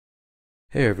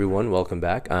Hey everyone, welcome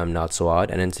back. I'm Not So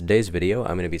Odd, and in today's video,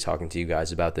 I'm going to be talking to you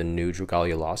guys about the new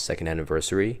Dragalia Lost 2nd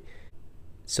anniversary.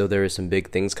 So there are some big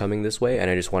things coming this way, and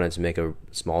I just wanted to make a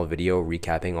small video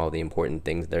recapping all the important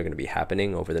things that are going to be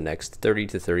happening over the next 30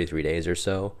 to 33 days or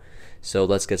so. So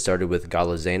let's get started with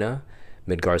Galazena,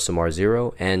 Midgar Samar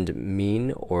Zero, and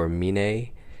Mine or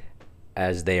Mine,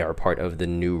 as they are part of the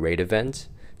new raid event.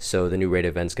 So the new raid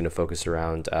event is going to focus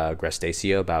around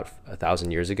Grestacia about 1,000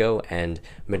 years ago, and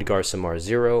Midgar Samar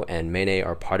Zero and Mene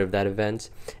are part of that event,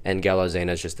 and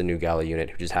Galazena is just the new Gala unit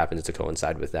who just happens to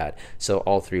coincide with that. So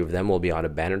all three of them will be on a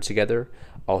banner together.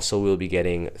 Also, we'll be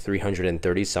getting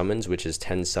 330 summons, which is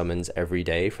 10 summons every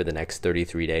day for the next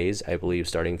 33 days, I believe,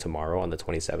 starting tomorrow on the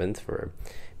 27th for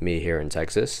me here in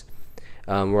Texas.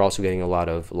 We're also getting a lot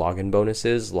of logon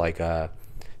bonuses, like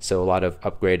so a lot of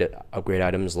upgrade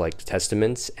items like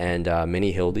Testaments and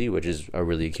Mini Hildy, which is a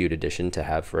really cute addition to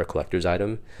have for a collector's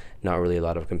item. Not really a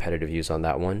lot of competitive use on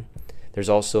that one. There's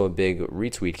also a big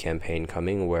retweet campaign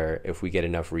coming where if we get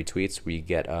enough retweets, we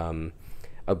get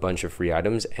a bunch of free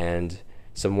items and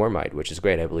some Wormite, which is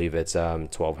great. I believe it's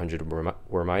 1,200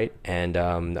 Wormite, and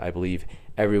I believe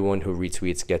everyone who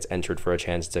retweets gets entered for a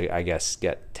chance to, I guess,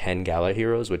 get 10 Gala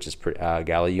heroes, which is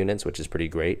Gala units, which is pretty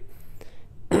great.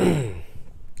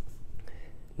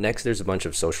 Next, there's a bunch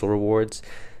of social rewards.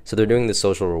 So they're doing the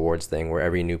social rewards thing where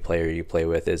every new player you play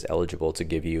with is eligible to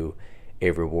give you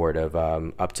a reward of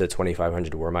up to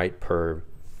 2,500 Wormite per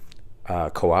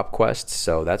co-op quest.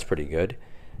 So that's pretty good.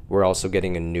 We're also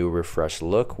getting a new refreshed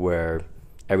look where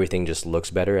everything just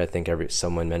looks better. I think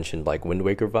someone mentioned like Wind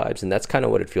Waker vibes, and that's kind of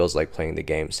what it feels like playing the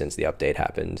game since the update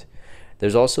happened.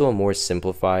 There's also a more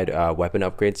simplified weapon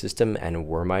upgrade system and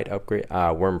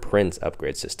worm print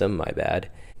upgrade system, my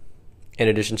bad. In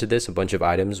addition to this, a bunch of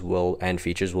items and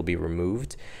features will be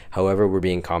removed. However, we're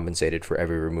being compensated for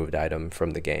every removed item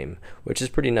from the game, which is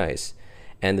pretty nice.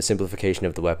 And the simplification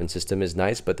of the weapon system is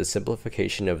nice, but the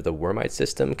simplification of the Wormite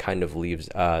system kind of leaves,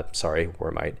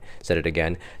 Wormite, said it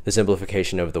again. The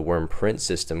simplification of the worm print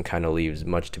system kind of leaves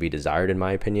much to be desired in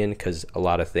my opinion, because a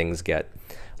lot of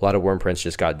worm prints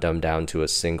just got dumbed down to a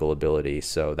single ability,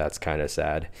 so that's kind of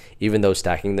sad. Even though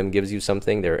stacking them gives you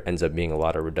something, there ends up being a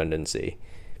lot of redundancy.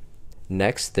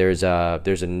 Next, there's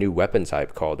a new weapon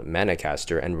type called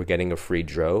Manacaster, and we're getting a free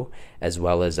Dro, as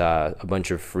well as a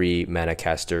bunch of free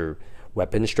Manacaster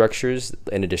weapon structures,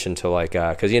 in addition to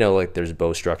because like there's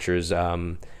bow structures,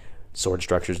 sword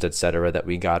structures, etc. that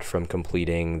we got from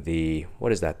completing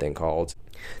what is that thing called?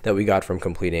 That we got from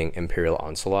completing Imperial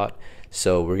Onslaught.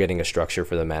 So we're getting a structure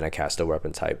for the Manacaster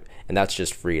weapon type, and that's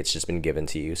just free. It's just been given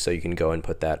to you, so you can go and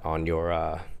put that on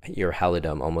your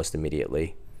Halidom almost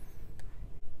immediately.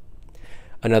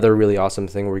 Another really awesome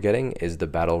thing we're getting is the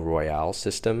Battle Royale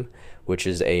system, which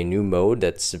is a new mode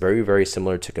that's very, very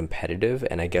similar to competitive.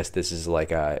 And I guess this is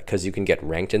because you can get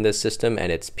ranked in this system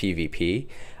and it's PvP.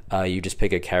 You just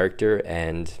pick a character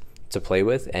to play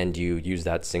with, and you use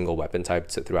that single weapon type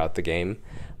throughout the game,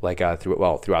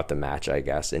 throughout the match, I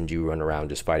guess. And you run around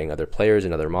just fighting other players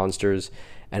and other monsters.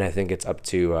 And I think it's up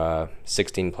to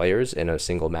 16 players in a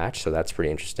single match, so that's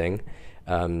pretty interesting.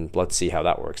 Let's see how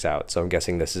that works out. So I'm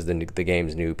guessing this is the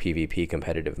game's new PvP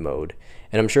competitive mode,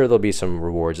 and I'm sure there'll be some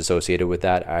rewards associated with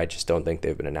that. I just don't think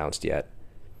they've been announced yet.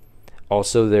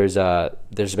 Also, there's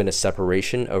been a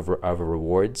separation of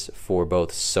rewards for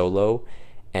both solo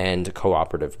and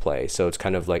cooperative play. So it's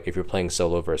kind of like if you're playing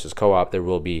solo versus co-op, there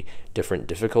will be different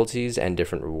difficulties and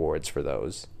different rewards for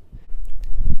those.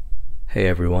 Hey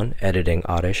everyone, editing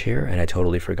Oddish here, and I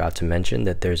totally forgot to mention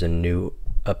that there's a new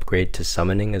upgrade to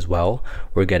summoning as well.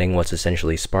 We're getting what's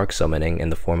essentially spark summoning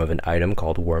in the form of an item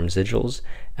called Worm Sigils.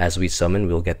 As we summon,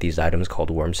 we'll get these items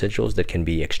called Worm Sigils that can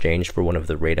be exchanged for one of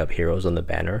the raid up heroes on the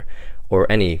banner, or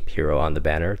any hero on the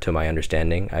banner, to my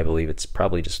understanding. I believe it's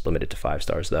probably just limited to 5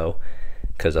 stars though,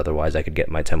 because otherwise I could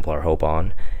get my Templar Hope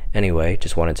on. Anyway,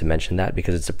 just wanted to mention that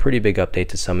because it's a pretty big update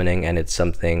to summoning,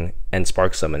 and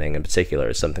spark summoning in particular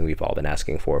is something we've all been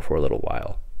asking for a little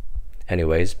while.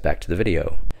 Anyways, back to the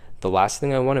video. The last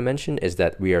thing I want to mention is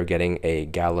that we are getting a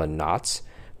Gala Knots,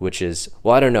 which is,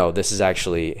 well, I don't know, this is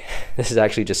actually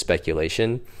just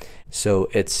speculation. So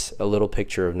it's a little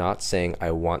picture of Knots saying, "I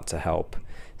want to help."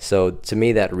 So to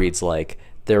me that reads like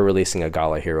they're releasing a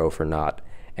Gala hero for Knot.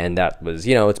 And that was,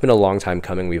 it's been a long time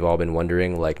coming. We've all been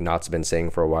wondering, like Knot's been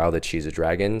saying for a while that she's a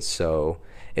dragon. So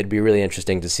it'd be really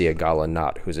interesting to see a Gala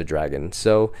Knot who's a dragon.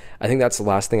 So I think that's the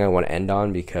last thing I want to end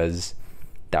on, because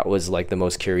that was like the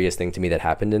most curious thing to me that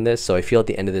happened in this. So I feel at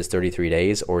the end of this 33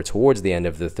 days, or towards the end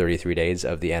of the 33 days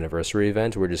of the anniversary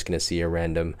event, we're just going to see a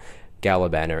random Gala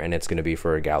banner, and it's going to be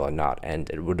for a Gala Knot, and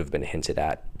it would have been hinted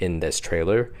at in this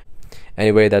trailer.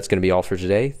 Anyway, that's going to be all for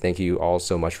today. Thank you all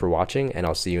so much for watching, and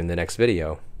I'll see you in the next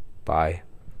video. Bye.